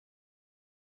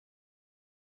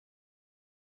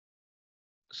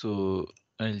So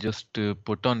I'll just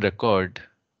put on record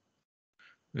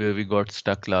where we got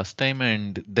stuck last time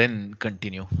and then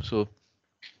continue. So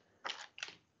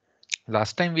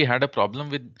last time we had a problem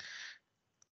with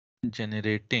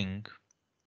generating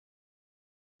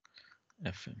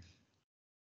FM.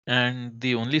 And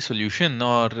the only solution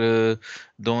to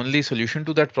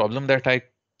that problem that I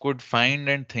could find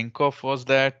and think of was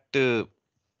that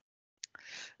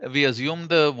we assume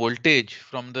the voltage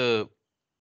from the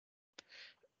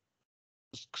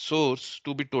source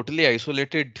to be totally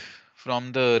isolated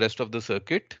from the rest of the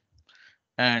circuit.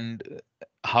 And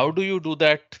how do you do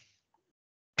that?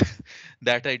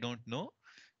 That I don't know,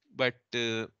 but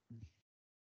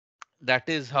that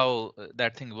is how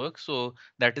that thing works. So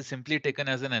that is simply taken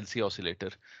as an LC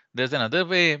oscillator. There's another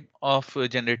way of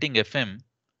generating FM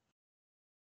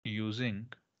using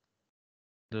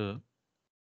the,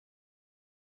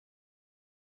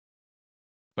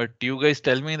 but you guys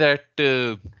tell me that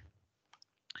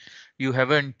you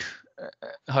haven't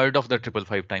heard of the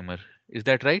 555 timer. Is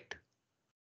that right?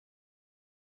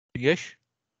 Yes.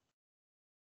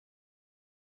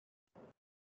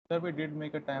 Sir, we did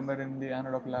make a timer in the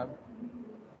analog lab.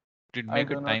 Did I make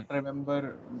a do not time.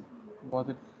 remember. Was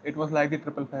it? It was like the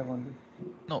 555 only.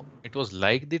 No, it was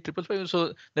like the 555.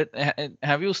 So that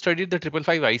have you studied the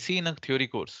 555 IC in a theory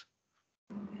course?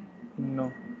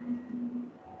 No.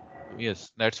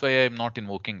 Yes, that's why I'm not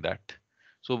invoking that.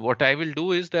 So what I will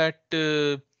do is that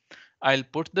I'll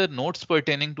put the notes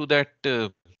pertaining to that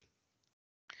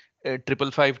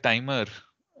 555 timer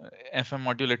FM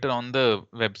modulator on the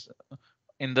webs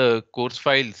in the course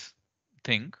files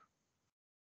thing.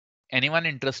 Anyone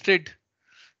interested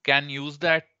can use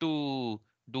that to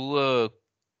do a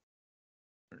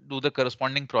do the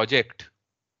corresponding project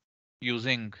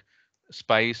using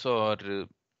Spice or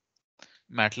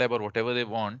MATLAB or whatever they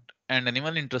want. And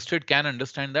anyone interested can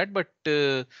understand that, but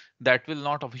that will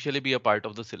not officially be a part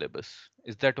of the syllabus.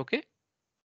 Is that okay?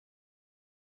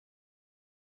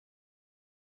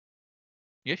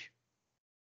 Yes.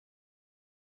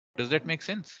 Does that make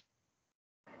sense?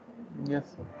 Yes,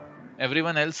 sir.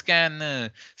 Everyone else can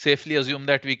safely assume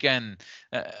that we can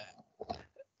uh,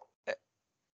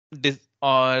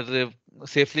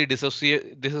 safely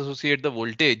disassociate the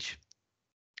voltage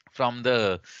from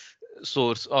the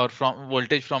source or from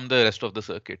voltage from the rest of the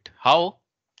circuit. How?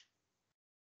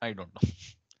 I don't know.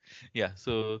 Yeah.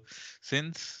 So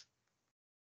since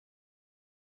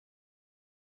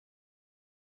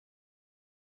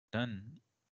done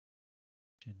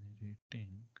generating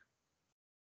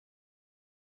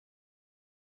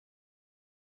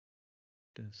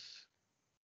this.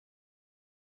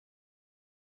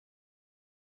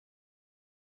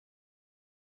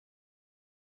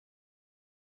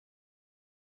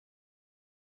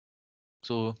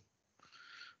 So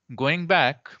going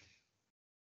back,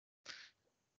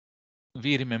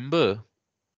 we remember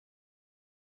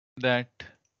that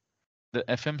the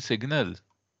FM signal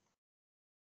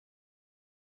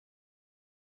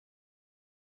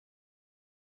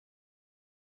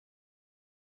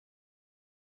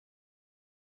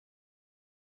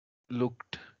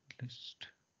looked list.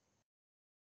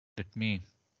 Let me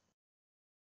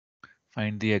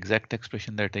find the exact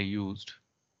expression that I used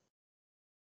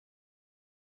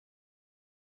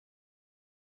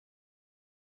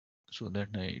so that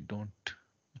I don't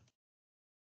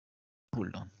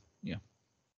hold on. Yeah.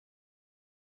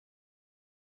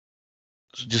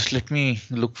 So just let me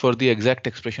look for the exact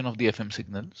expression of the FM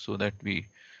signal so that we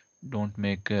don't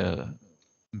make a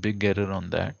big error on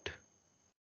that.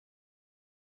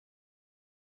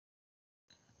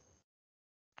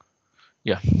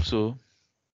 Yeah, so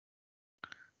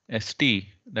ST,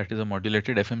 that is a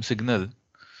modulated FM signal,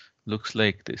 looks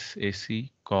like this: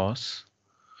 AC cos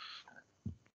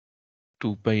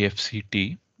 2 pi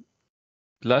FCT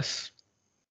plus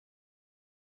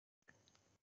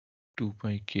 2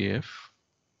 pi KF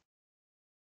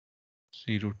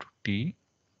 0 to T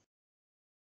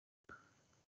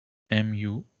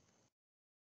MU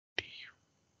TU.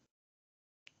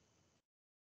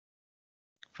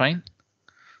 Fine.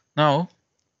 Now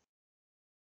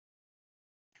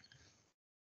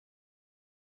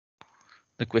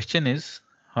the question is,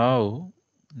 how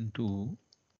do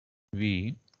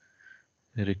we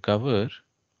recover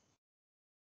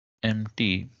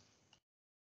MT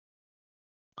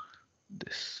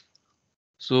this?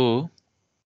 So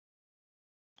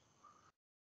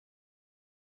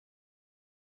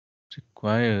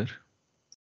require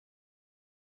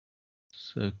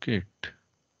circuit.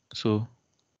 So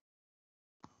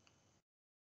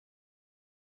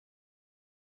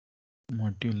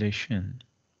modulation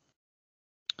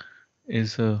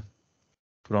is a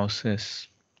process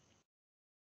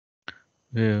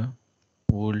where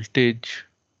voltage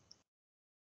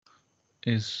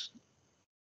is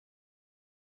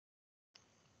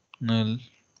null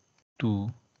to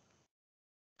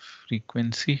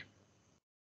frequency,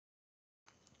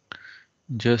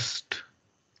 just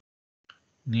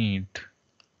need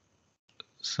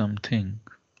something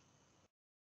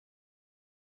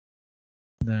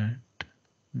that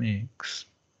makes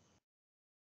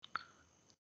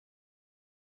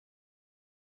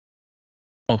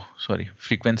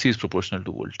frequency is proportional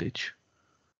to voltage.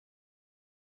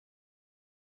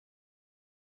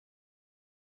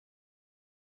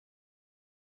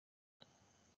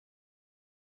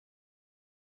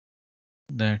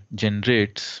 That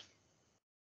generates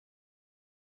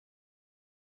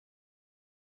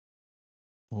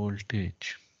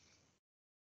voltage.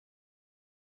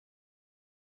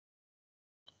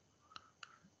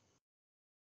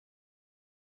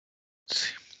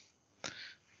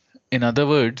 In other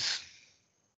words,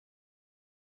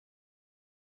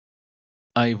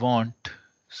 I want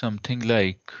something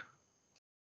like,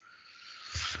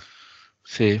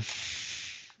 say,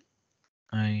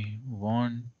 I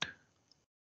want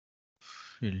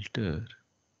filter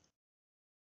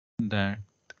that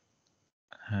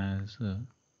has a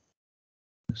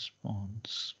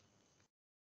response.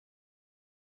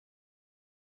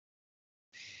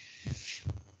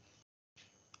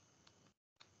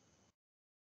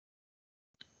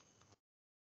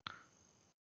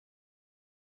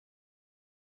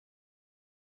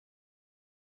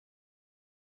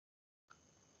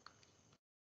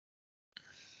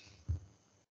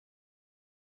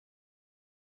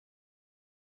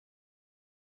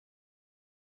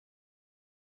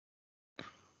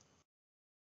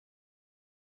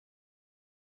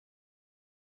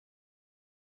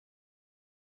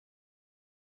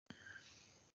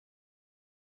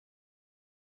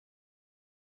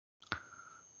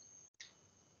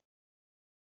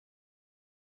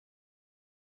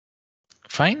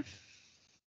 Fine.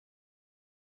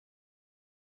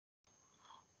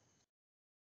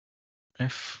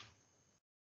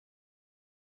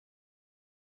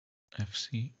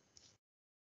 FC.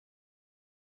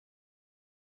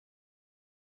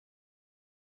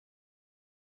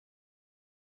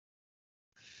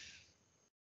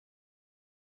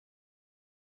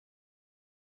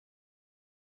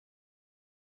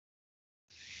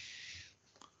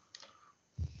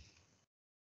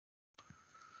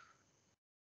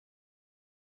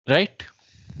 Right?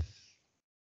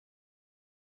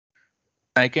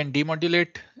 I can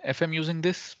demodulate FM using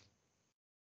this,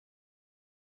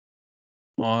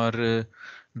 or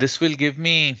this will give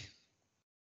me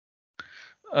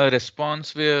a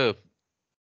response where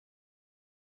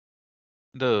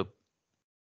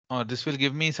this will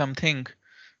give me something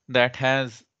that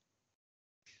has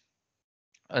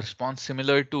a response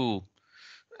similar to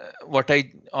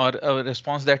or a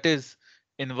response that is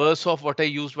inverse of what I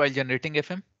used while generating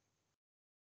FM,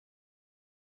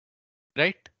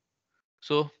 right?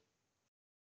 So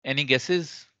any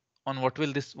guesses on what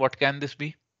can this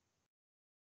be?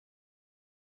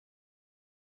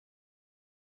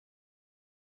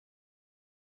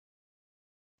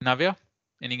 Navya,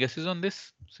 any guesses on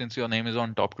this since your name is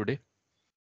on top today?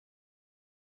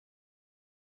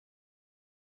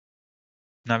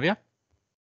 Navya?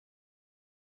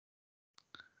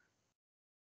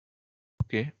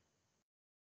 Okay.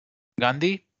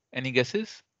 Gandhi, any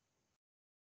guesses?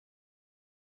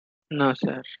 No,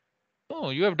 sir.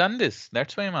 Oh, you have done this.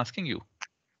 That's why I'm asking you.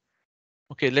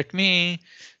 Okay, let me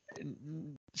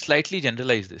slightly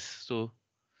generalize this. So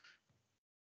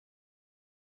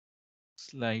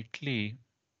slightly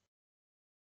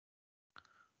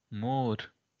more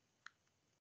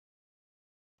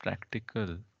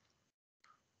practical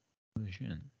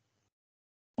version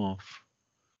of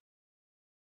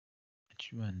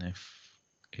H1F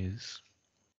is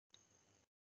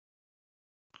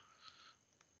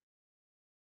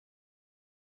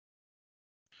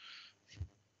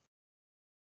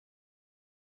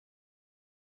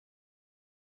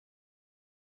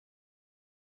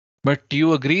but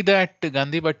you agree that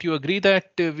Gandhi, but you agree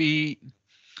that we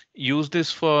use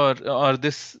this for or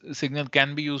this signal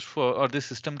can be used for or this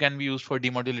system can be used for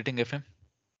demodulating FM?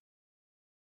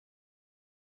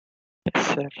 Yes,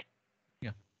 sir.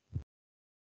 Yeah.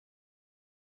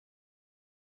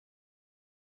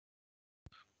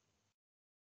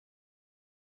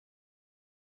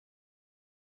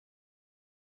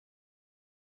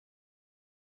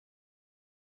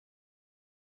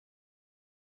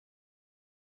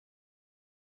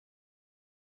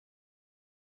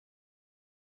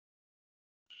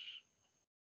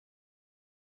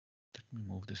 Let me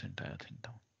move this entire thing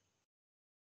down.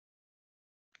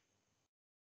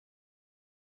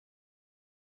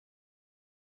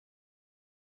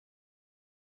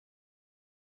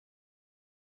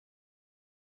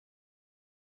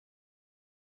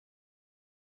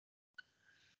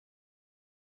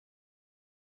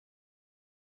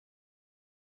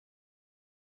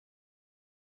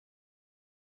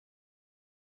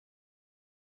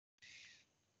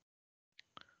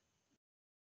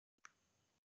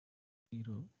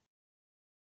 0.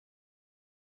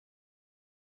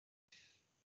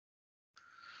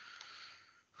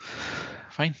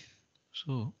 Fine.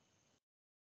 So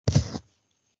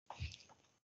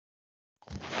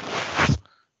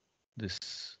this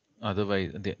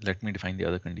otherwise, let me define the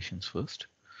other conditions first.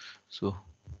 So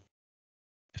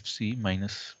FC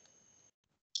minus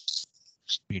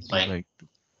BT by 2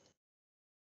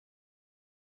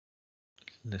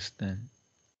 less than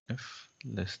F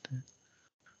less than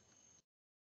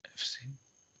FC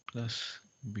plus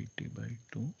BT by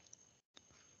 2.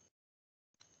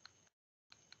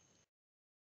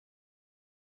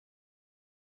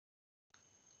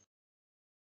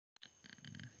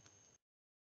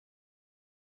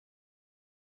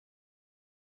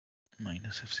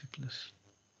 Minus FC plus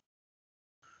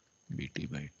BT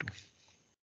by 2.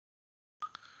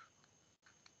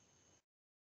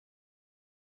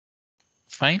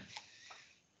 Fine.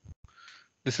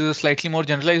 This is a slightly more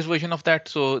generalized version of that.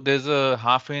 So there's a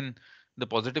half in the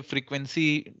positive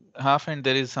frequency half and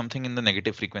there is something in the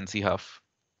negative frequency half.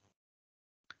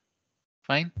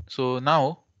 Fine. So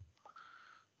now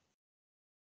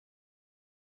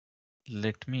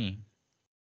let me,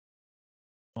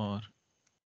 for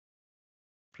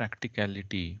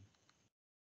practicality,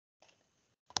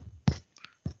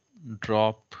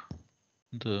 drop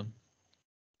the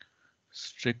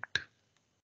strict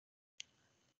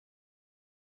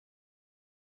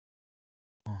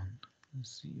on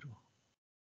 0.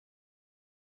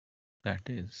 That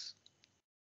is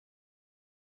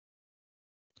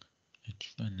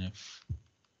H1F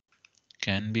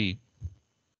can be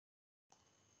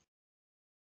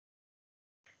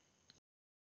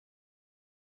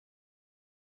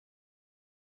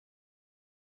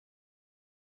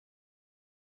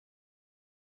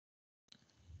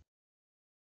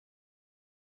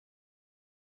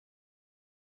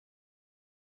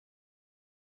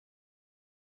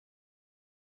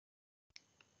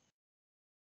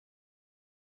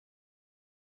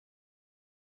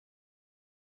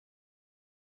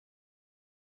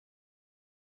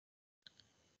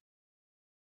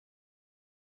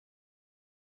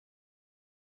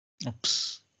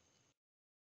oops.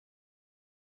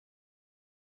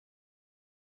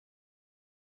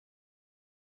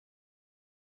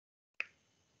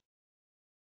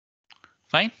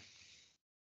 Fine.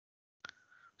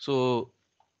 So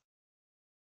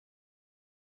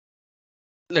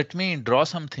let me draw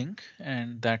something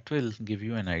and that will give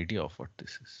you an idea of what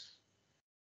this is.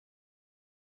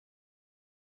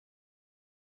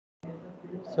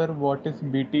 Sir, what is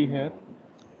BT here?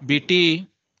 BT,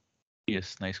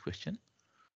 yes, nice question.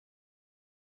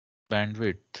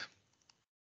 Bandwidth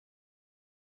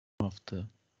of the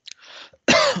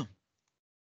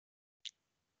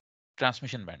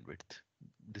transmission bandwidth.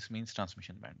 This means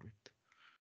transmission bandwidth.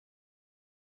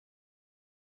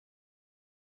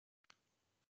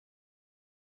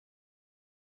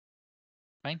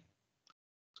 Fine.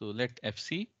 So let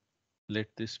FC, let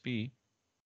this be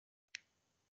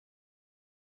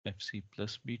FC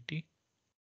plus BT.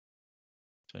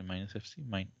 Sorry, minus FC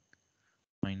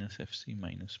minus FC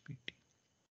minus BT.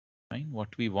 Fine. What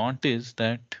we want is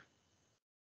that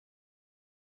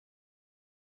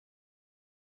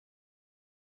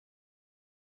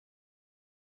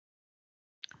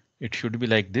it should be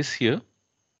like this here.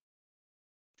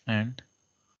 And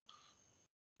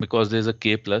because there's a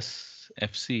K plus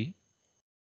FC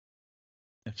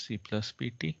plus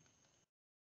BT.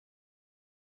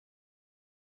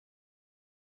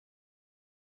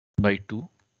 By 2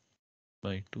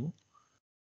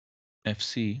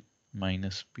 FC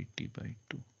minus BT by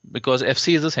 2 because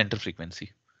FC is the center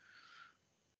frequency.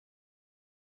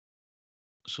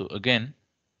 So again,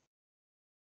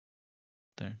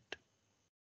 that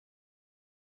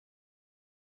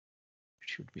it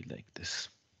should be like this.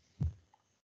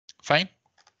 Fine.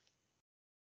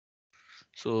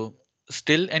 So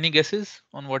still any guesses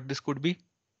on what this could be?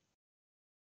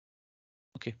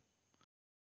 Okay.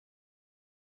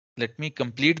 Let me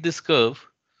complete this curve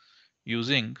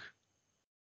using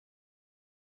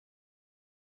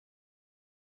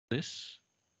this.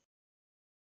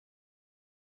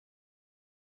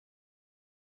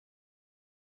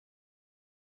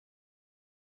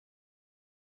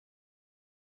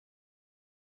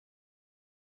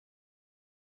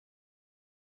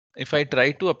 If I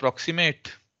try to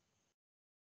approximate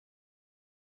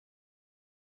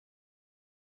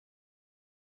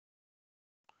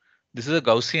this is a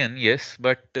Gaussian, yes,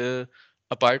 but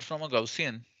apart from a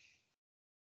Gaussian,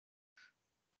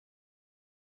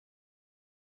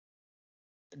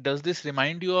 does this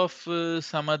remind you of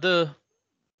some other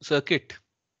circuit?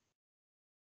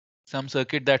 Some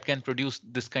circuit that can produce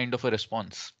this kind of a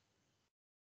response?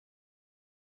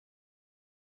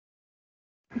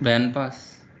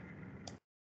 Bandpass.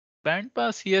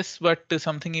 Bandpass, yes, but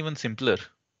something even simpler.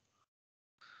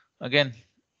 Again,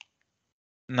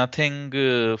 nothing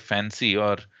fancy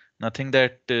or nothing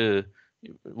that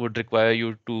would require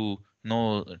you to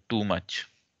know too much.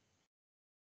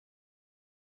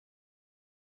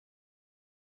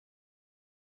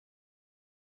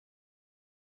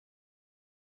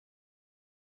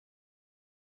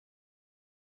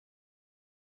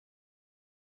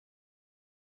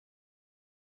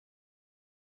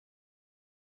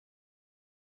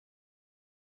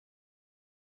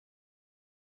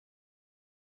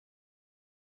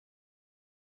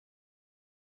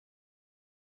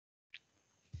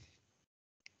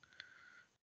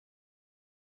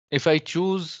 If I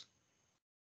choose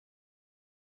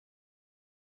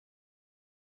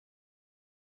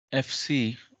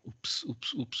FC, oops.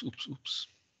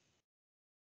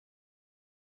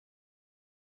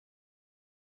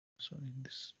 Sorry,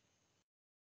 this.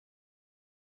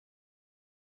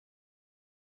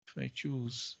 If I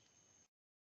choose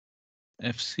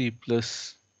FC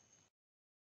plus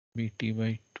BT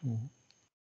by 2.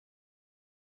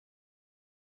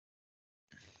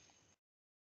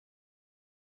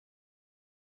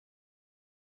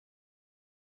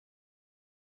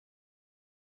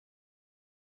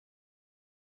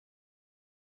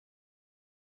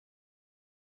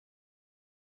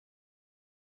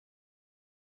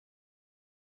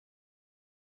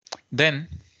 Then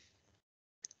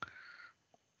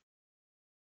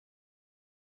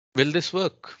will this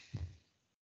work?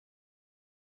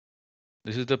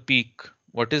 This is the peak.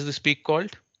 What is this peak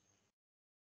called?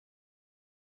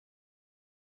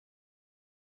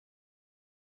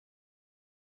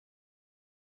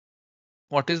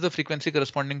 What is the frequency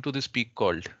corresponding to this peak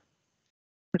called?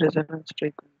 Resonance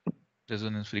frequency.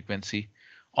 Resonance frequency.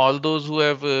 All those who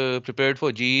have prepared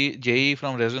for JEE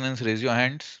from resonance, raise your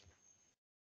hands.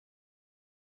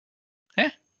 Eh?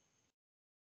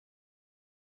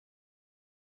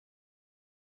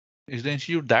 Is the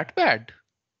institute that bad?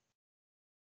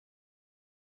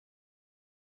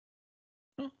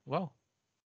 Oh, wow.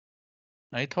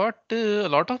 I thought a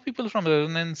lot of people from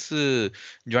resonance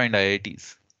joined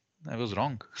IITs. I was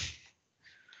wrong.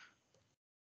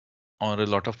 Or a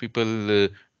lot of people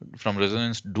from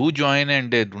resonance do join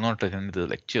and they do not attend the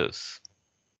lectures.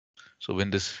 So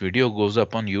when this video goes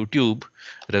up on YouTube,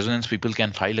 resonance people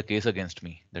can file a case against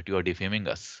me that you are defaming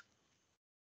us.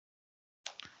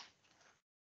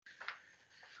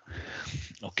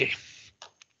 Okay.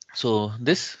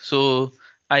 So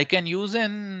I can use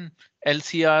an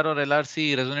LCR or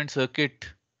LRC resonant circuit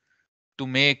to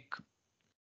make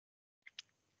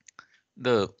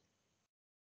the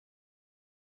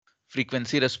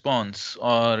frequency response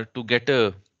or to get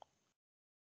a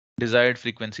desired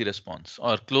frequency response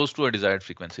or close to a desired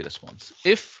frequency response.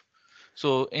 If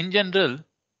so, in general,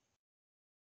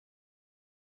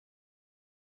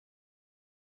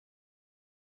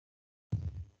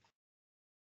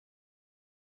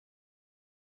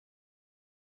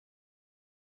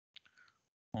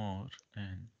 or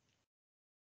an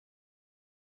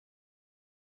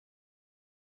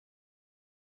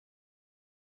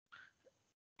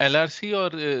LRC or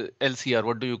LCR,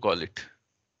 what do you call it?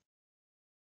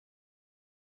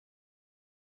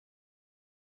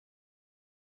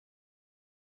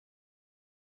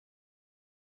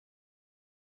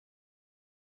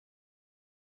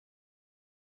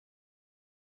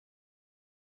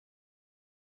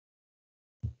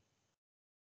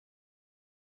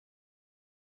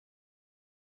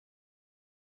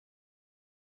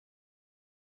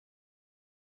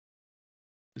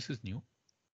 This is new.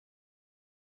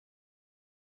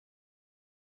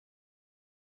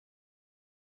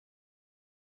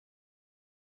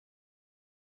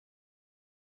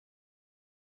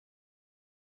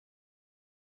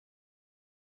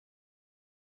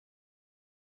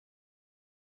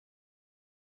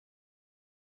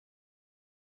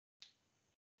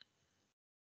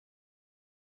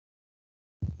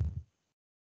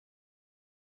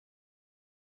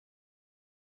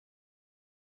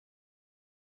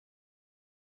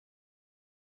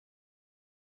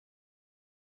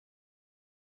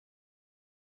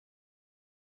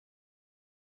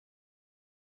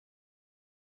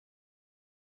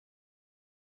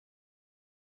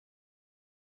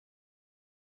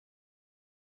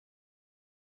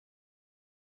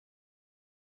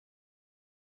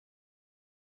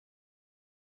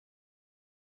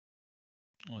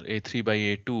 Or A3 by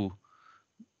A2.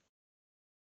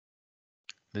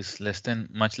 This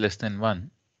much less than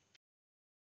 1.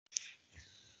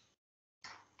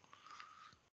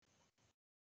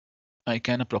 I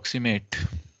can approximate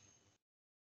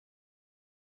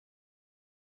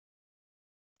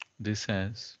this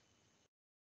as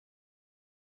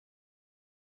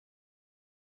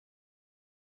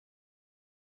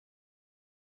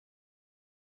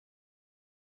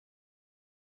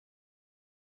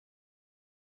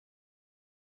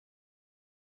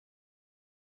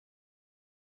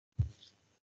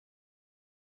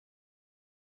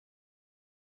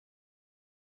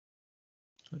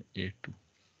A2.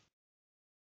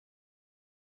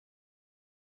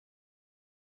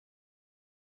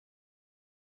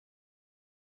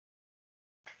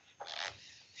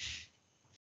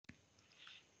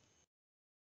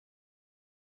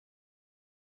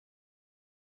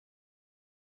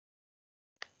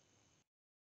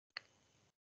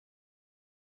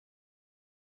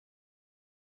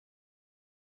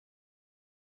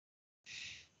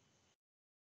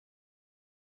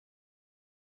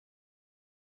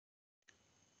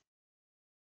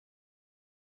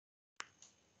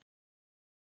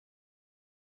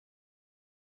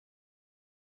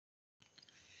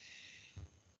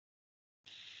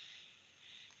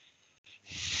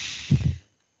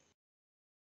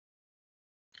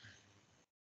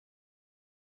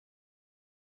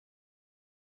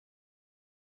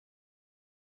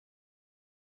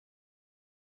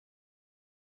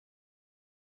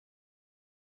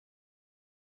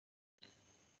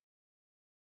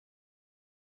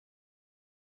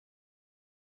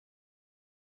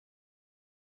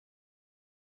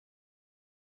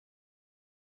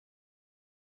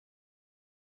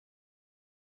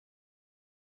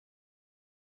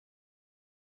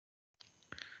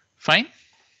 Fine.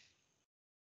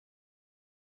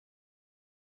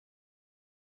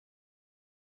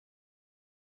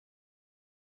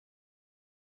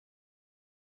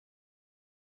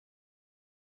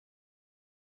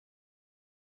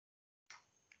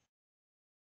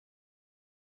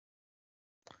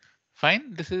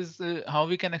 Fine. This is how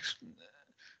we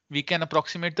can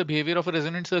approximate the behavior of a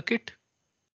resonant circuit.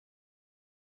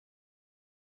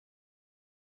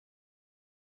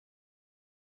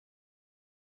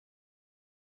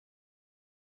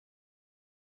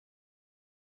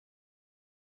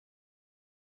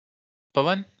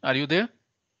 Pawan, are you there?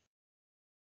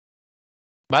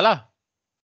 Bala,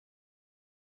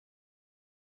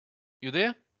 you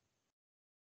there?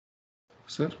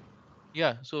 Sir?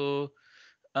 Yeah. So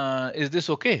is this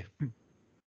okay?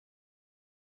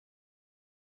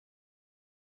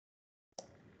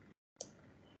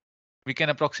 We can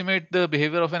approximate the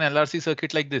behavior of an LRC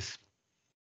circuit like this.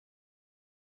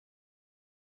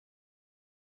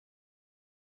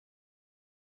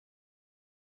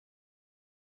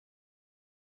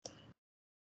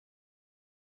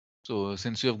 So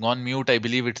since you have gone mute, I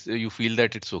believe it's you feel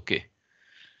that it's okay.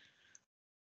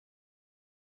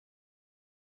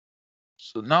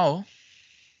 So now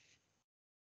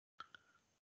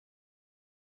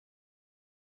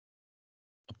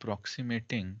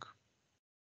approximating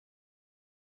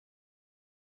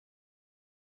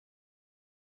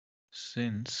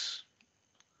since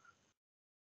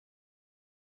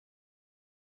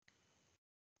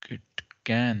it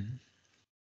can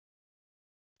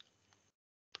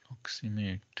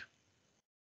approximate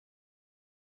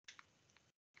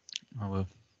our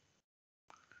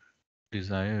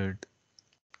desired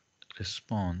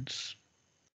response,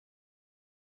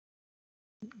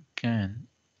 can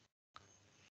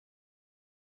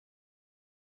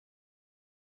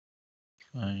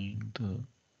find the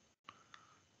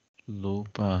low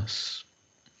pass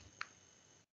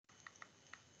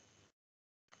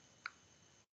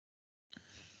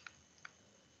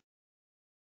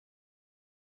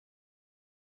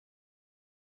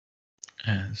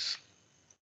as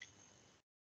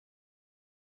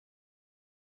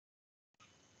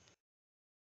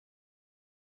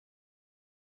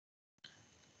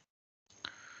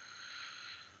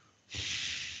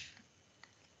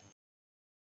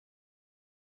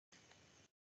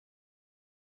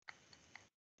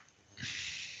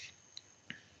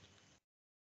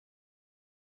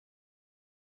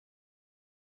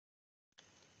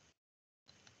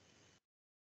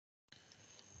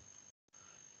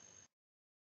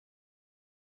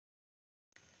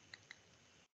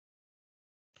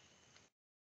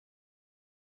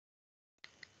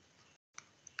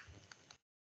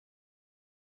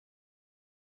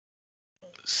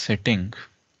setting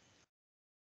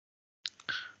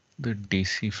the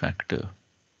DC factor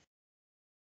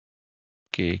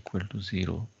k equal to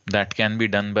 0. That can be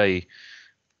done by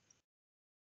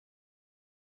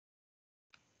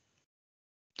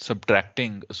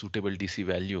subtracting a suitable DC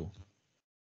value.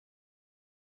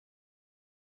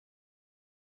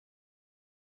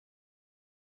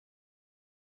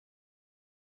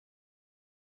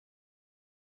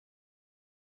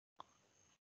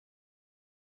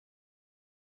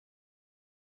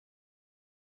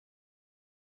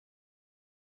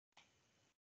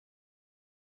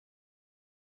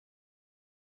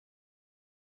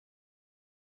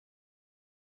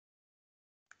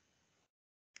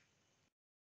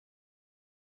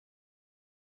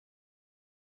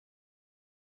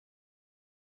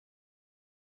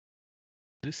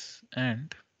 this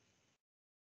and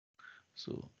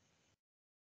so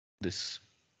this.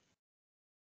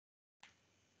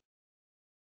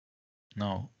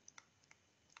 Now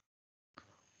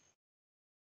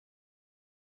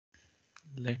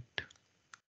let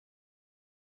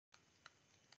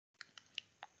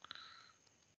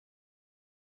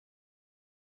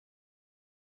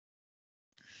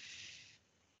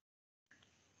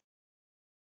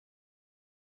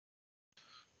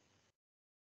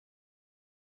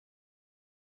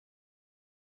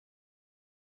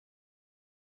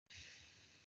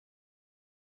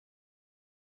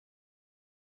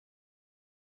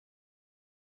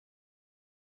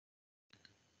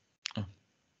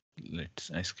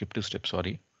I skipped a step,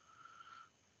 sorry.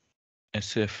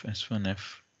 SF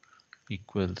S1F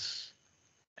equals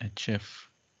HF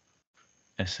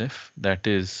SF. That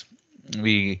is,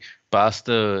 we pass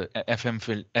the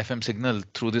FM signal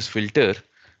through this filter,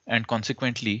 and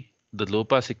consequently the low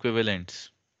pass equivalents,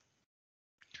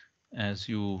 as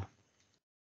you,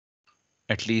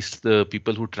 at least the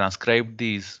people who transcribed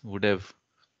these would have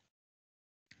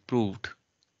proved,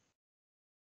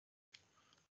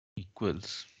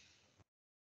 equals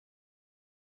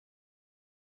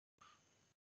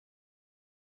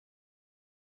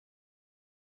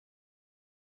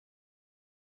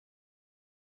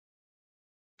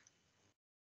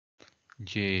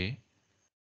J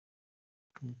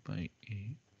 2 pi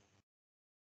A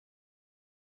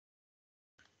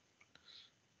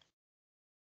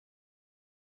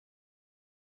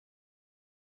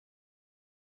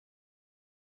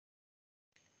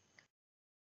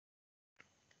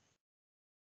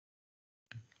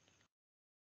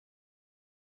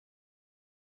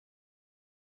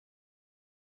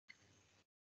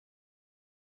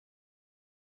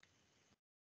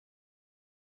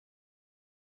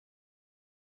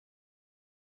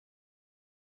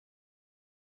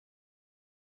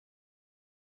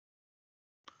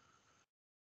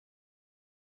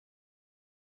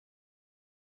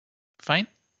fine.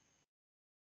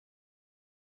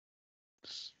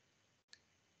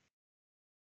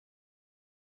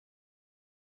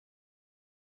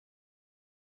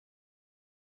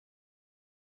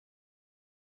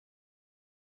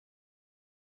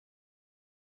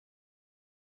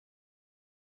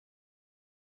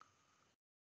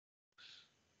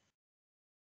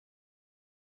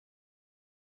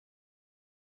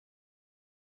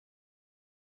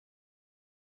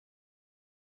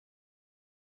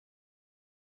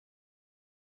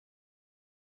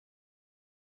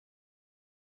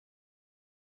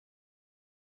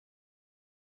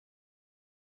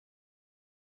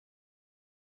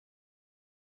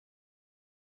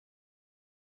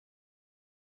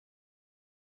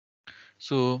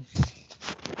 So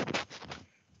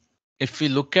if we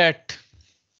look at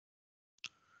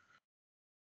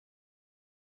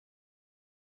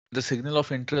the signal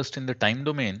of interest in the time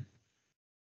domain,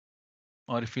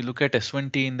 or if we look at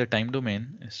S1T in the time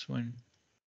domain, S1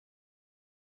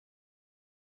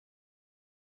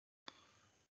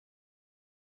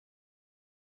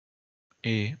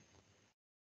 A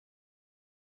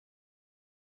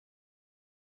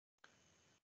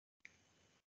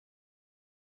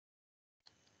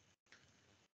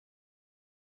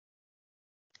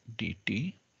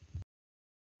dt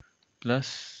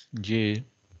plus J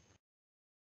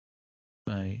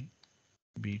by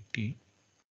BT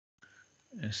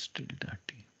S tilde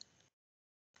T.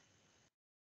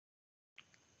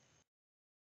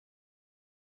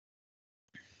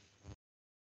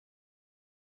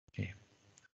 Okay.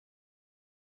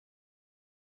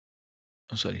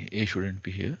 Oh, sorry, A shouldn't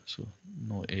be here, so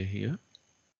no A here.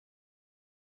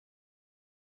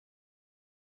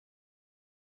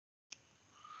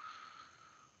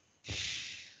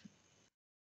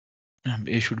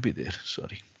 A should be there,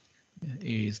 sorry.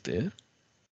 A is there.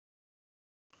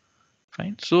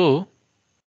 Fine. So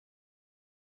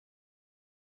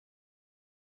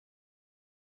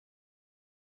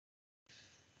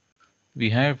we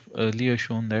have earlier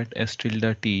shown that S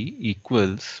tilde T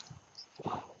equals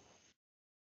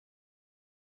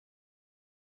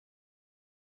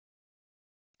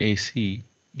AC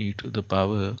e to the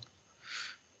power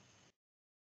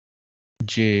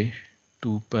J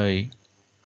 2 pi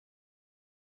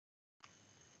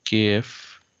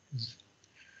KF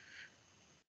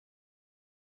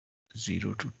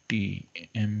 0 to T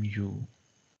mu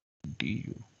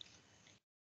du.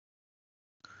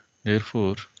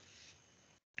 Therefore,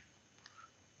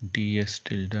 ds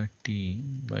tilde T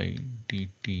by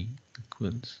dt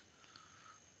equals.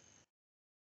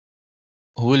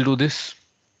 Who will do this?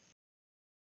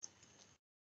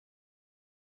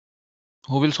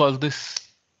 Who will solve this?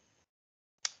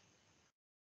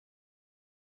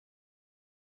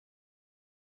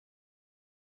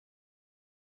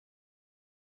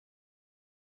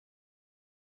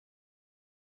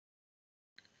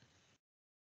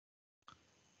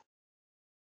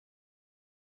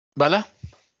 Bala,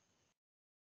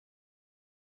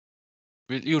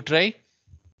 will you try?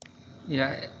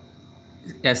 Yeah,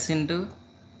 S into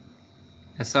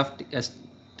S of t, S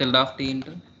tilde of t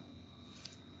into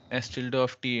S tilde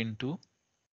of t into,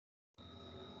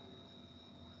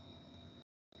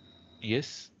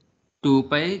 yes, 2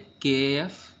 pi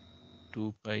kf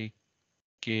 2 pi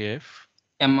kf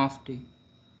m of t.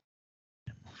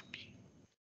 of t.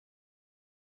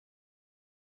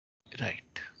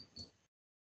 Right.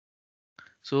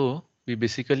 So we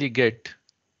basically get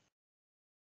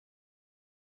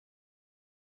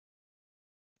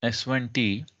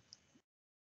S1t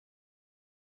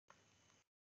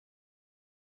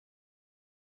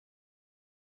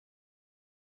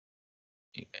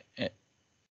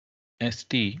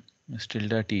st S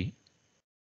tilde t,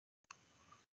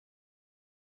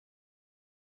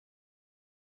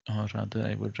 or rather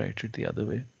I would write it the other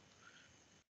way.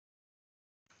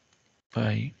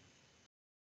 Pi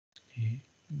a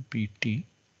bt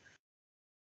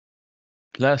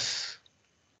plus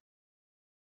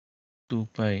 2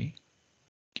 pi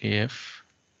kf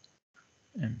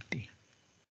mt.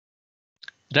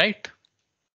 Right.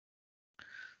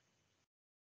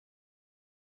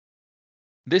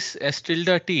 This S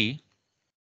tilde t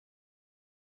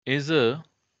is a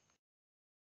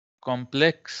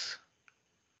complex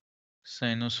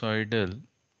sinusoidal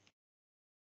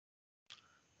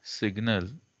signal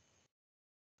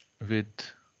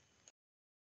with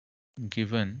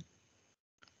given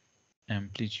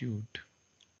amplitude.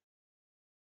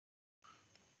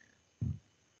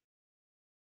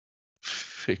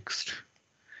 Fixed.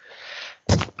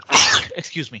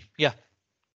 Excuse me. Yeah,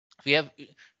 we have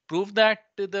proved that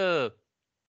the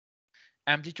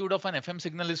amplitude of an FM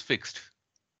signal is fixed.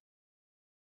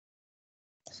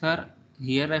 Sir,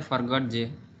 here I forgot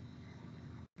J.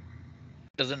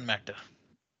 Doesn't matter.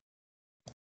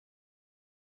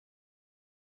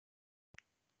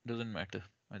 Doesn't matter.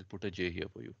 I'll put a J here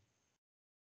for you.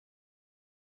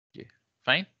 J.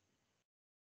 Fine.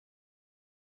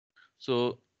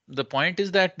 So the point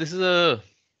is that this is a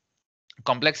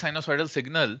complex sinusoidal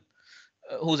signal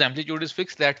whose amplitude is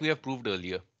fixed, that we have proved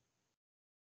earlier.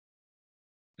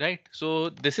 Right. So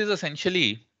this is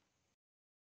essentially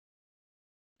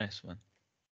S1.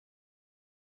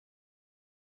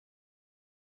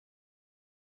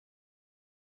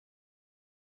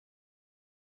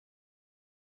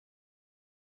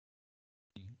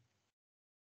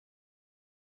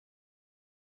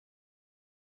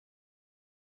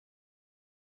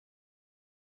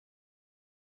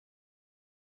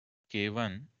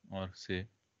 K1, or say,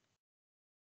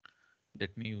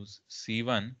 let me use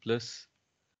C1 plus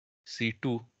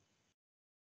C2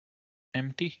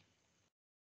 mt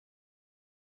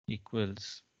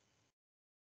equals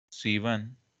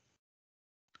C1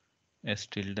 S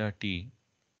tilde t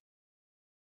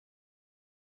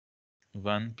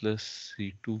 1 plus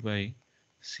C2 by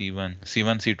C1.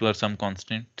 C1, C2 are some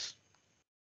constants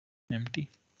mt.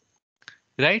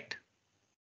 Right?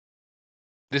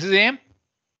 This is AM.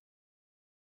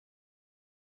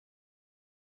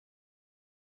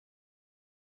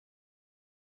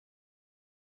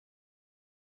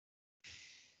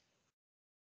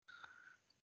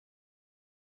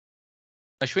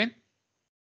 Ashwin,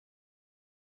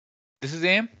 this is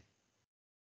AM.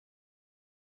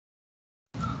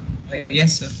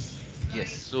 Yes, sir.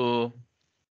 Yes. So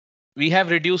we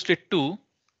have reduced it to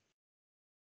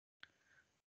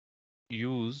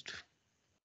used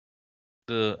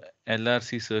the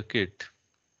LRC circuit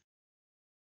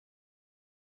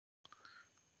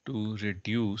to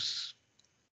reduce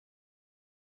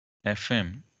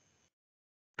FM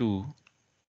to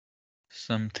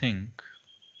something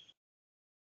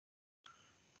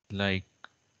like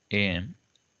AM.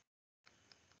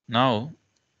 Now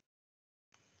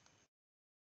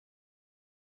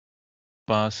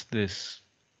pass this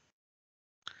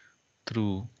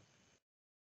through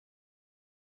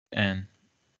an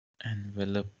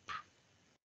envelope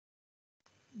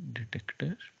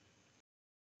detector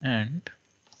and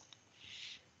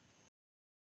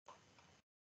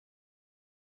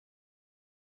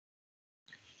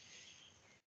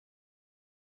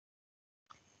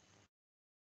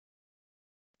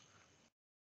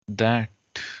that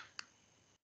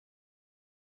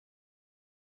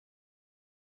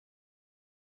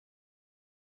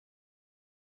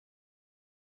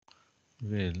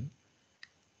will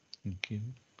give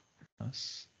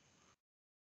us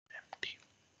empty.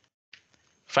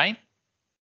 Fine.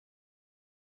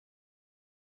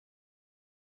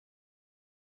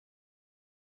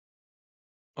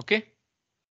 Okay.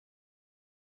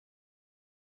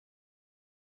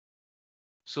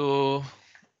 So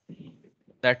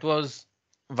that was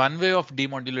one way of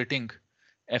demodulating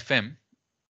FM.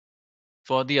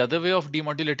 For the other way of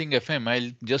demodulating FM,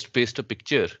 I'll just paste a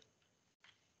picture.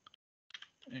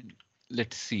 And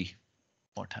let's see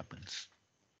what happens.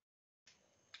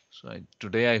 So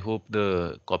today I hope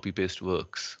the copy paste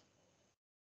works.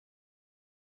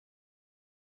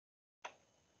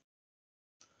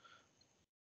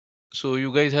 So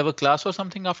you guys have a class or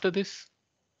something after this?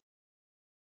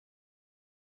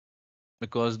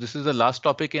 Because this is the last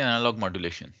topic in analog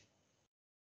modulation.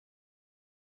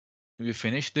 If we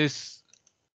finish this,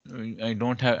 I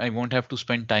won't have to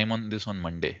spend time on this on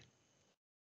Monday.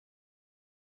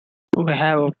 We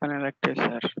have open elective,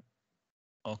 sir.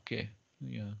 Okay,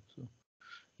 yeah. So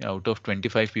yeah, out of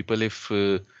 25 people, if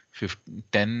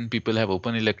 10 people have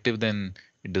open elective, then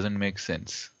it doesn't make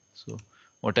sense. So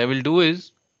what I will do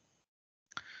is,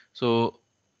 so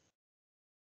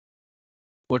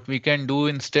what we can do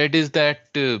instead is that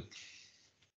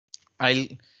I'll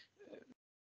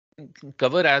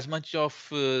cover as much of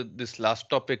this last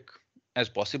topic as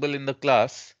possible in the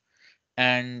class,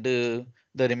 and the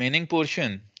remaining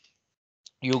portion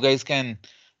you guys can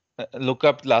look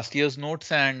up last year's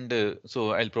notes, and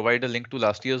so I'll provide a link to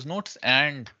last year's notes,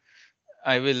 and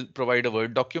I will provide a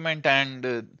Word document, and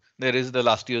there is the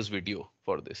last year's video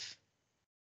for this.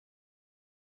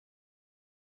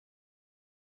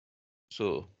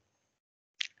 So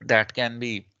that can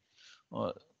be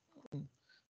uh,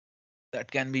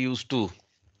 used to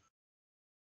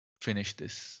finish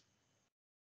this.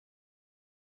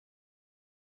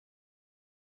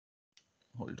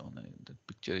 Hold on, the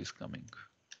picture is coming.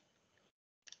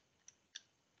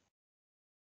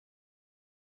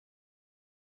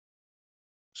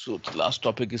 So the last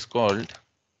topic is called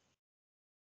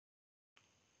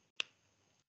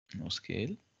no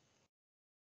scale,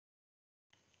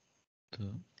 the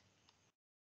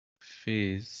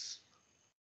phase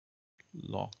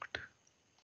locked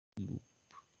loop.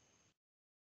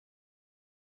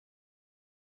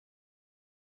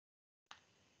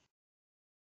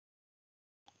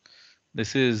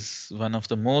 This is one of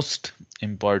the most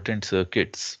important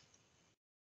circuits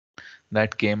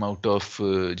that came out of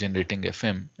generating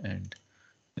FM, and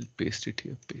I'll paste it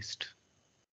here, paste.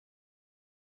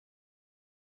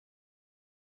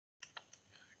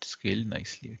 It's scaled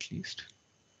nicely at least.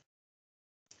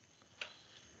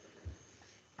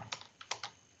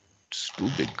 It's too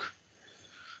big.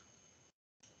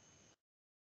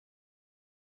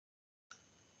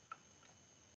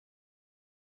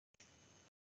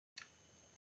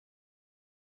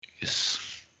 Yes.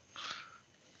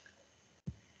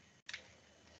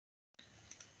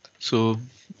 So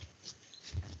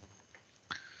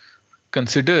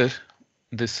consider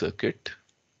this circuit.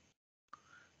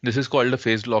 This is called a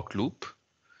phase locked loop.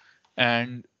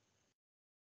 And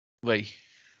why?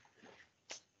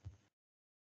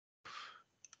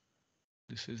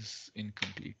 This is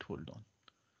incomplete. Hold on.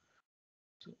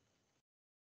 So,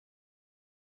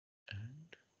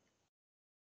 and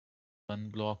one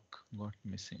block got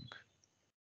missing.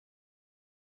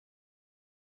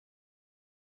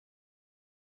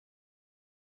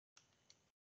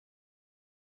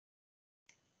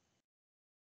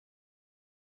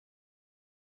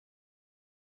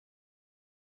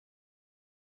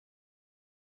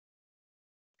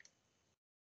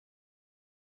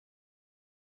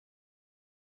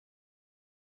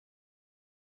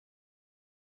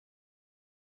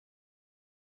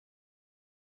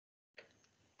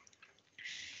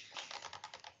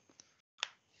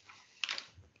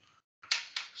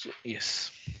 So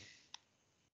yes,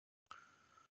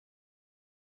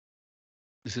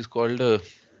 this is called a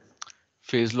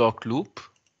phase locked loop,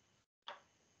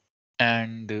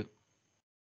 and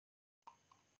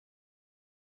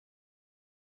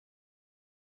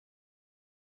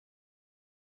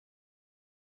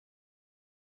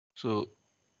so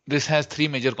this has three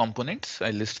major components. I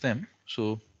list them.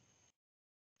 So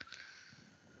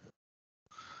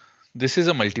this is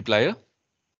a multiplier.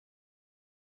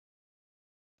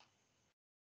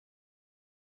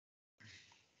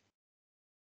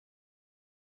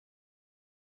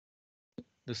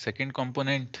 The second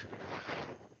component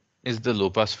is the low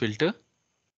pass filter.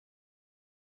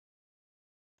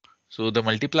 So the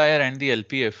multiplier and the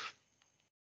LPF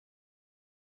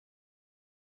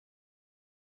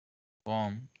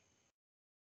form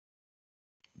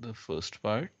the first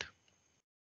part.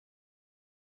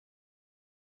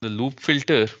 The loop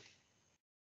filter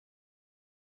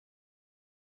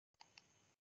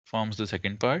forms the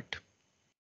second part.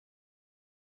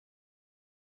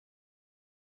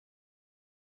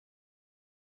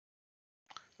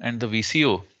 And the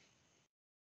VCO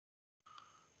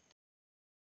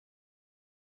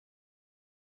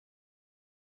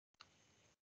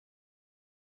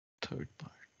third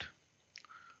part.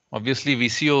 Obviously,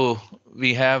 VCO,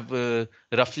 we have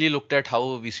roughly looked at how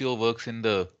VCO works in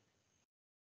the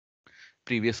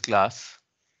previous class.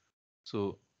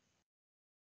 So,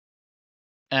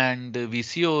 and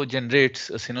VCO generates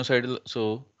a sinusoidal.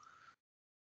 So,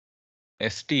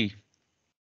 ST,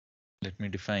 let me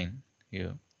define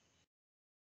here.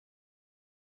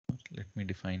 Let me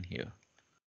define here,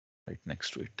 right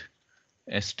next to it.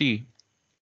 ST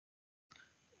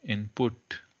input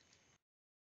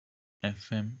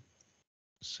FM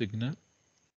signal,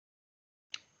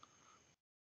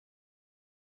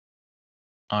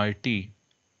 RT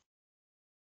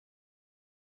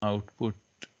output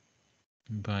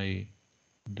by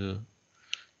the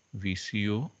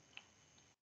VCO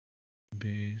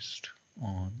based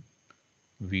on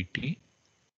VT.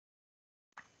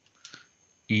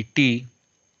 ET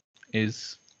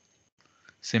is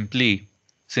simply,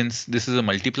 since this is a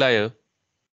multiplier,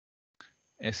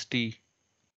 ST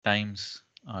times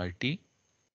RT.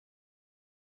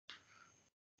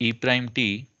 E prime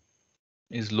T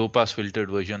is low pass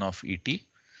filtered version of ET,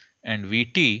 and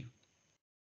VT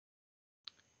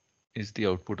is the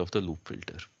output of the loop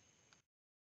filter.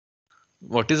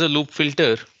 What is a loop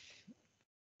filter?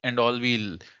 And all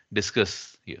we'll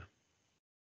discuss here.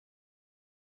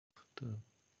 The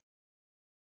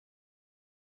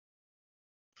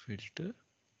filter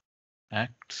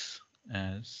acts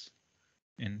as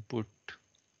input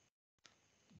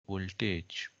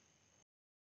voltage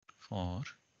for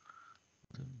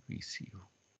the VCO.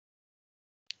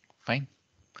 Fine.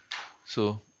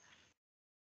 So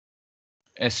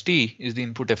ST is the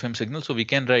input FM signal, so we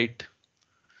can write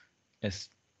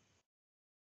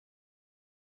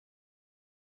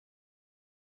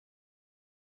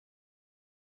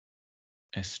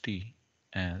ST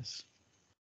as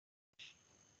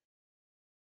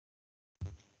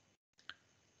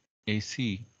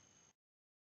AC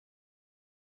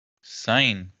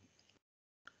sine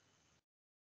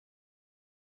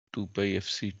 2 pi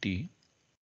FCT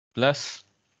plus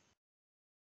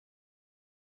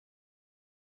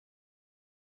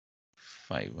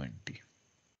phi 1T.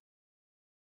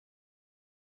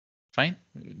 Fine.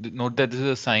 Note that this is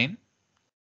a sine,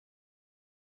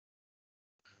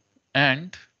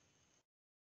 and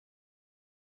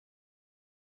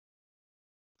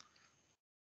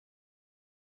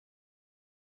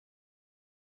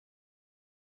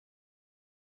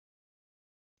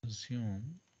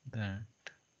assume that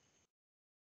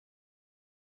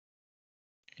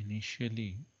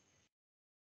initially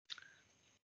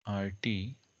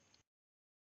RT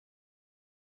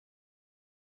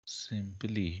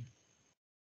simply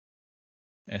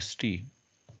ST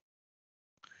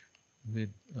with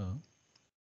a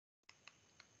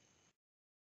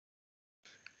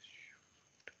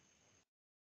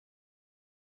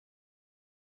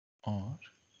or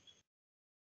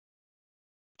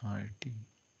RT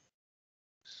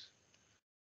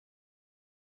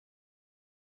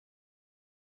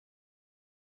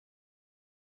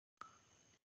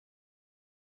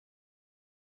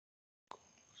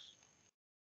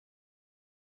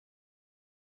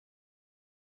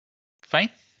fine.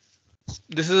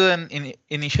 This is an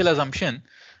initial assumption,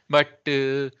 but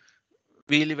we'll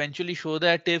eventually show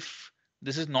that if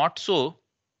this is not so,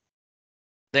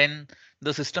 then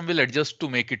the system will adjust to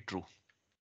make it true.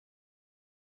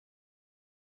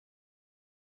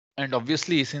 And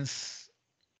obviously, since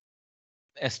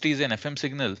ST is an FM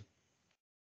signal,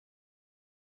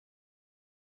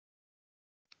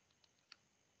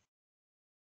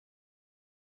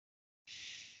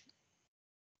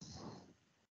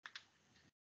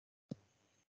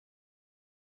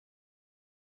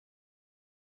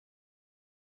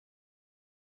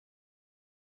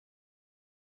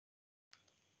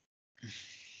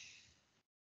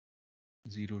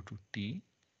 zero to T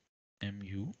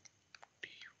mu.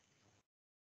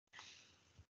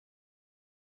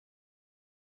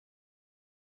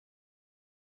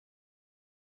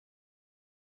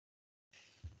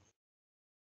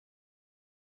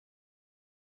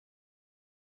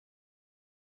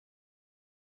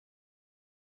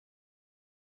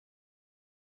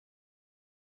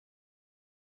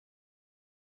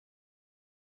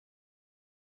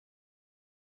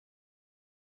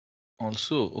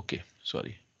 Also, okay,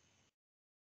 sorry.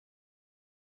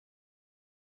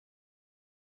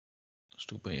 It's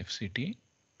 2 pi FCT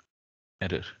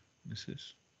error. This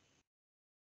is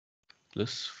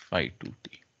plus phi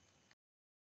 2T.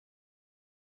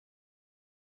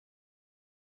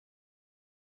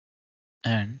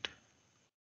 And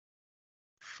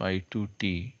phi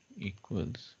 2T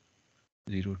equals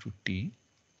 0 to T.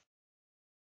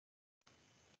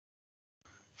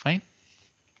 Fine.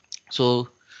 So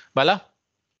Bala,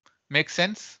 makes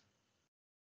sense?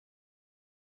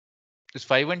 This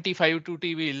 5-1T,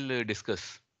 5-2T we'll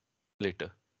discuss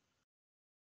later.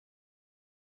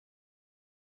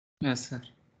 Yes, sir.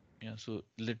 Yeah, so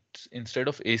let's, instead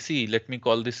of AC, let me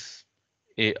call this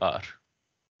AR,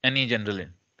 any general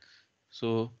in.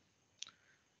 So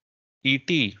ET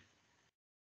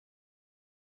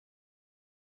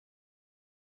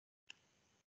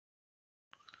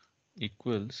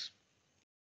equals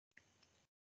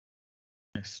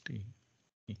ST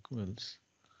equals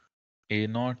A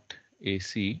naught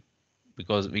AC,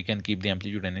 because we can keep the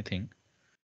amplitude anything,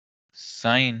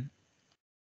 sine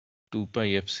 2 pi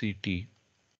FCT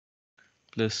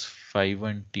plus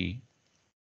phi1T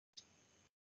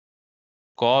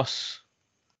cos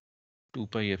 2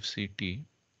 pi FCT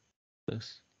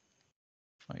plus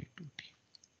phi2T.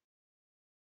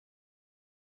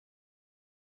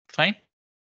 Fine.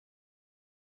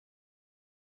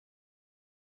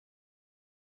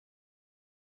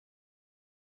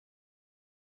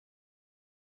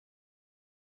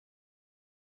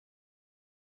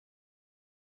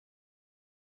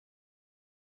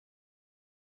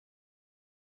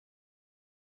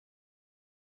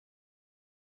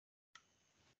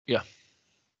 Yeah.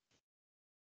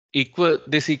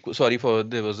 Sorry for,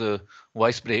 there was a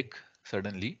voice break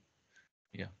suddenly.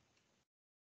 Yeah.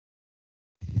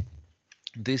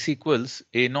 This equals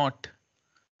A naught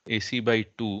AC by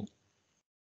 2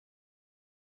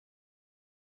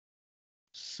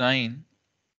 sine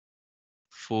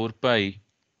 4 pi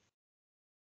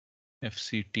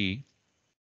FCT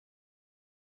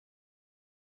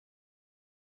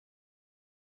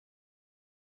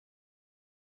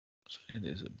sorry,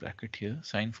 there's a bracket here,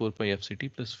 sine 4 pi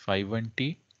FCT plus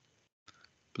phi1T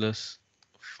plus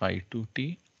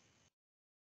phi2T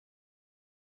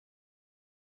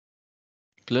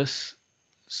plus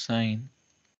sine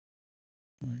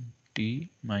 1T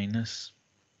minus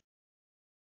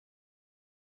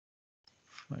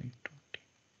phi2T.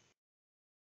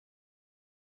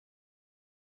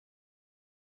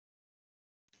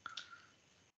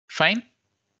 Fine.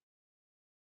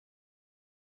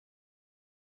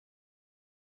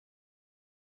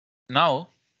 Now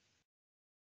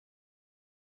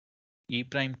E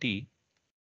prime T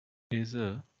is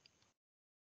a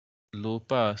low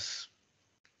pass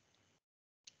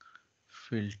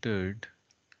filtered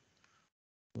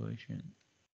version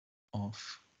of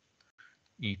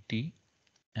ET,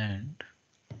 and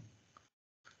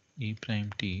E prime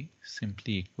T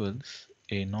simply equals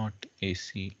A naught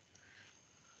AC.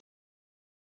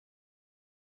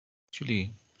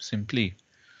 Actually, simply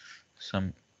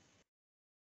some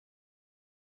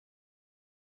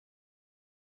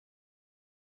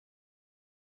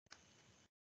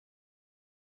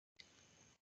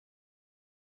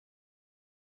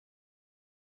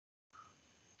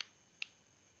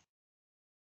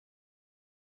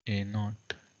A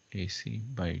naught AC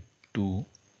by 2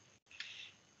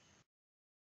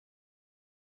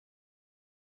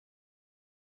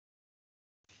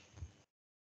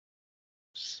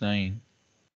 sine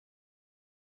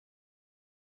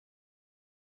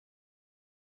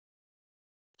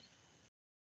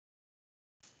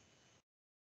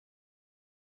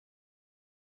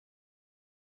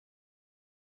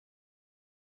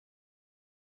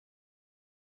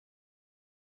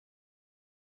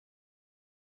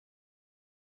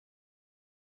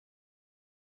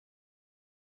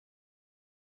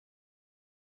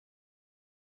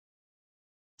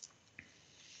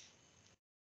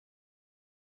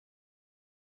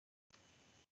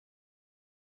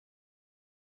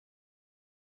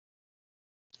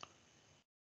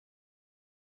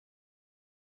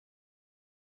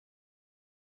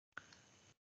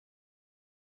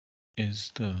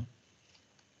is the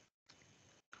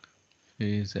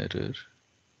phase error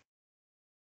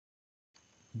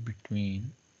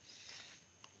between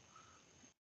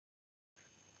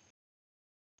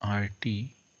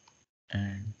RT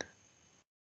and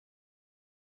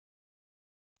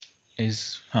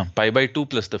is pi by 2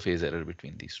 plus the phase error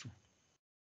between these two.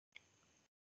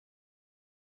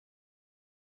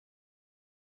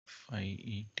 Phi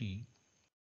ET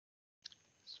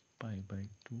is pi by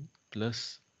 2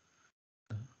 plus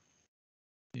the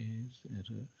phase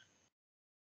error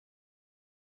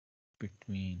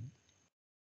between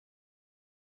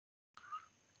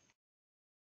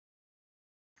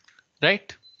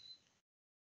right.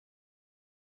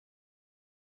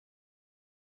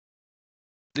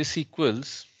 This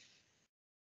equals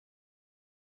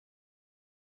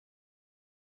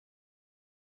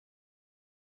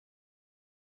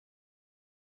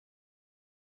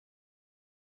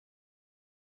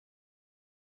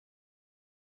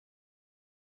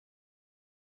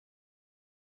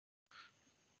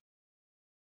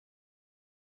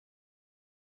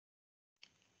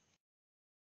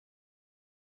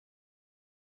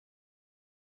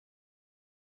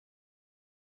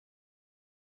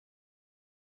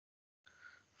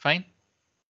Fine.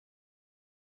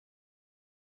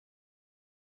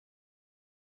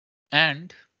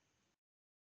 And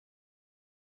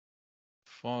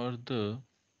for the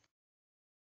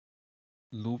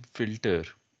loop filter,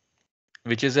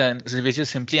 which is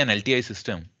simply an LTI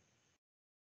system.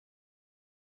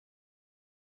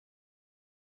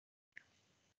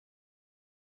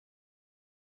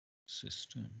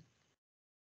 System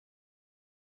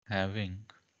having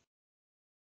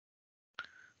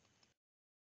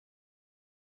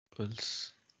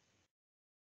pulse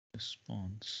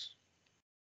response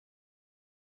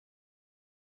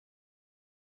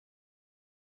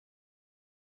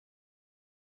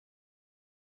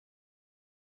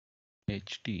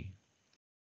HT.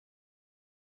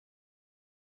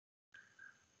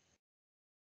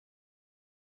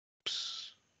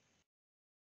 Oops.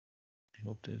 I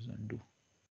hope there's undo.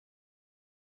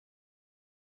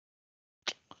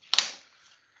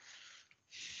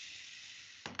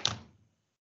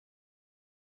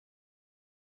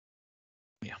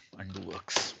 Yeah, undo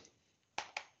works.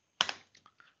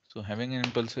 So having an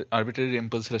arbitrary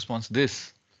impulse response,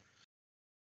 this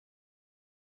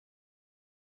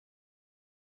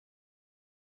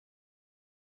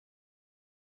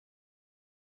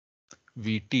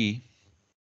Vt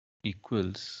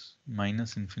equals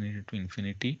minus infinity to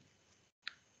infinity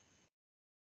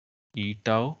E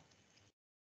tau.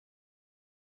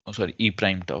 Oh, sorry, E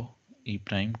prime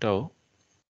tau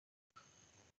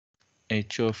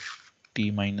H of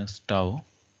t minus tau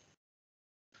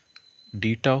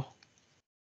d tau.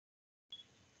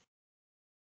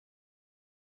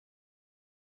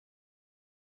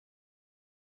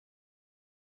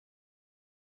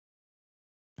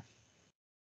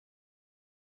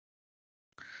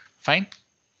 Fine.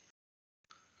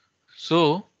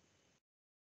 So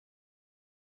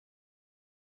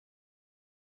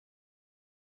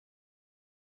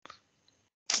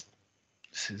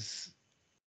this is,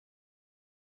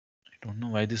 I don't know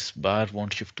why this bar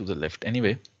won't shift to the left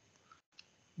anyway,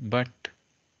 but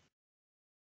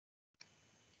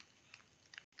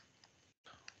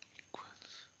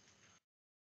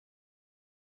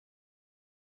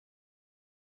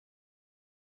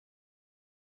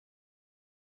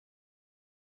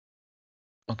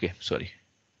okay, sorry.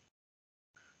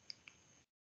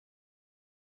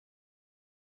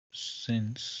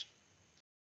 Since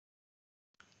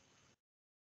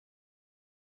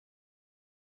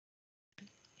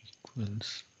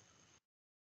equals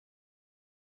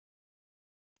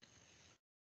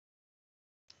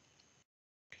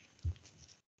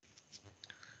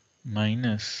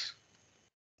minus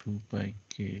 2 pi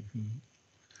kV,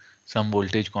 some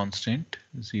voltage constant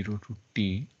 0 to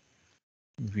t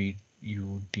Vu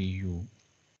du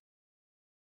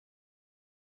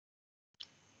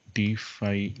d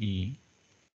phi e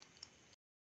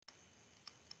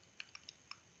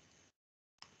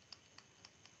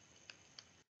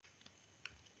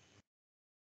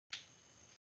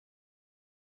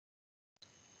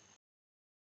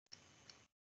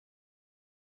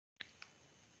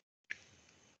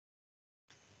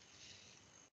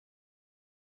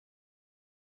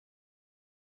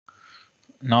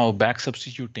now back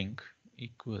substituting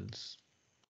equals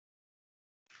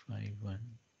phi 1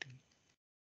 t.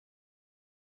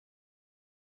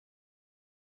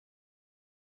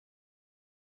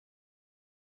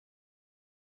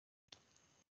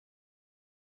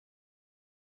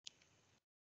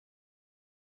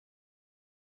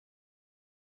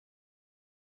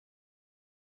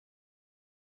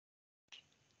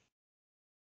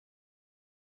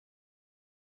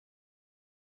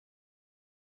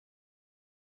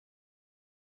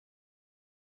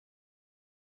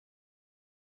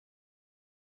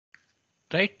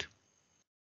 Right?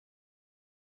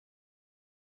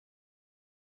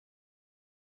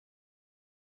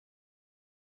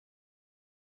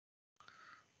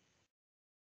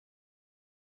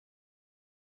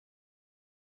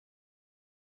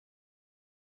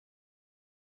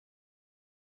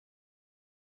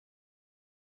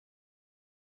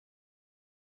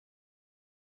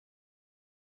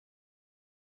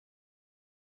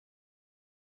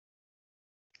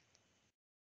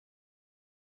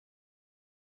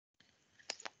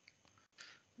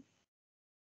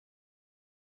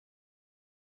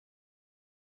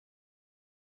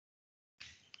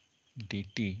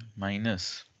 Dt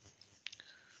minus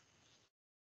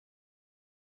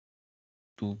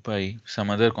 2 pi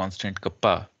some other constant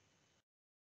kappa,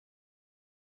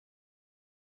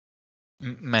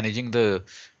 managing the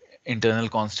internal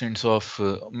constants of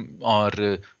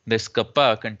this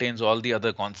kappa contains all the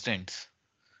other constants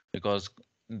because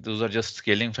those are just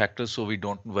scaling factors, so we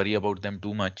don't worry about them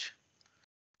too much.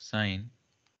 Sine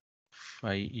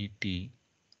phi et,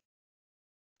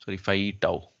 sorry, phi e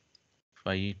tau,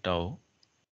 phi e tau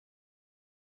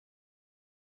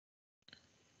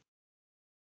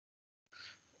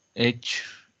h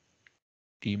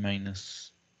t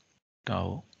minus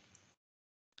tau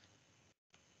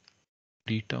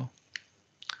d tau.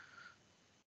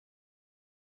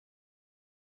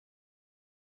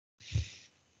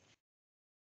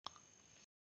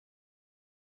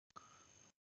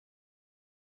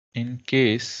 In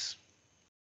case,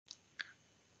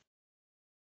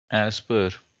 as per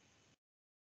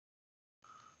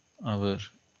our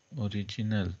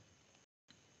original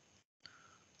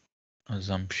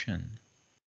assumption,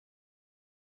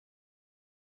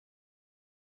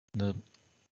 the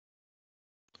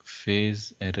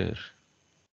phase error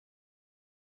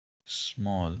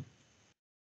small.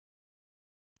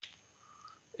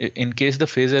 In case the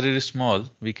phase error is small,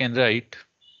 we can write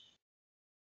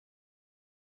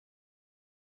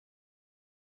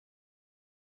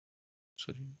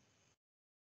sorry.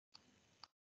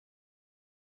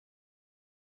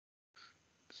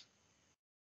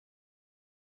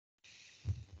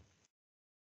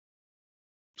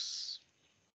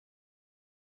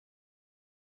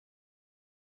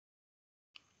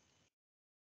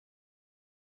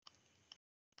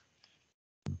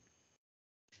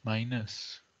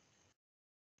 Minus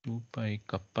 2 pi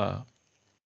kappa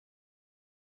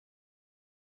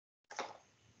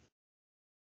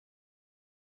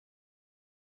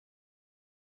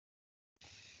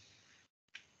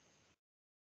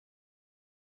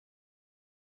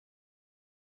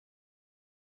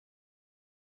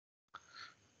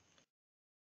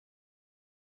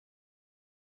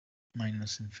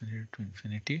minus infinity to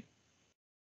infinity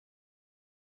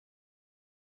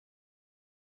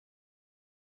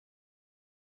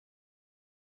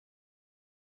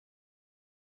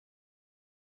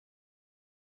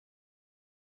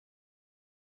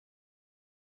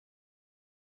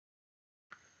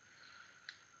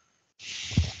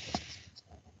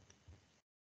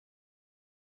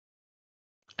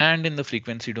and in the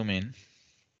frequency domain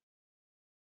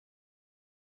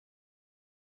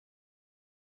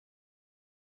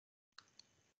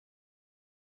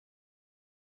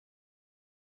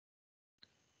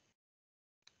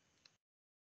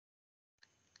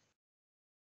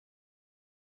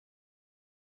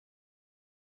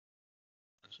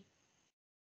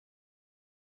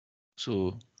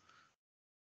so,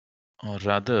 or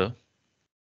rather,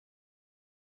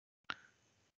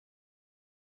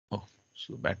 oh,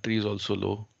 so battery is also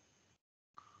low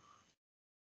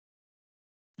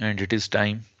and it is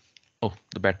time. Oh,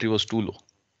 the battery was too low.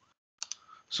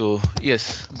 So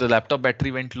yes, the laptop battery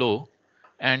went low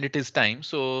and it is time.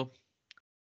 So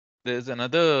there's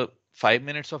another 5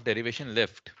 minutes of derivation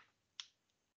left.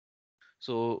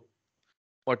 So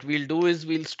what we'll do is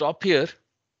we'll stop here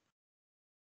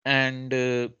and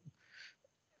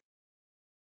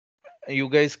you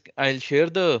guys, I'll share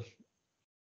the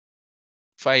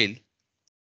file.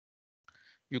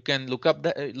 You can look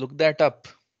that up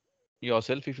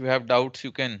yourself. If you have doubts,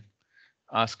 you can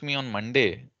ask me on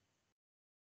Monday.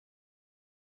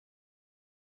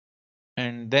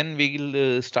 And then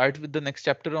we'll start with the next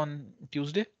chapter on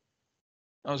Tuesday.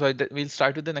 Oh, sorry, we'll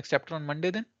start with the next chapter on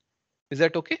Monday then. Is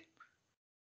that okay?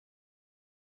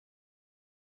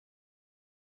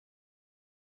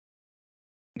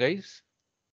 Guys?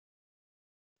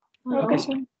 Okay,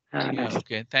 sir. Yeah,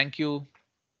 okay. Thank you.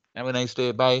 Have a nice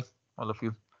day. Bye, all of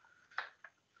you.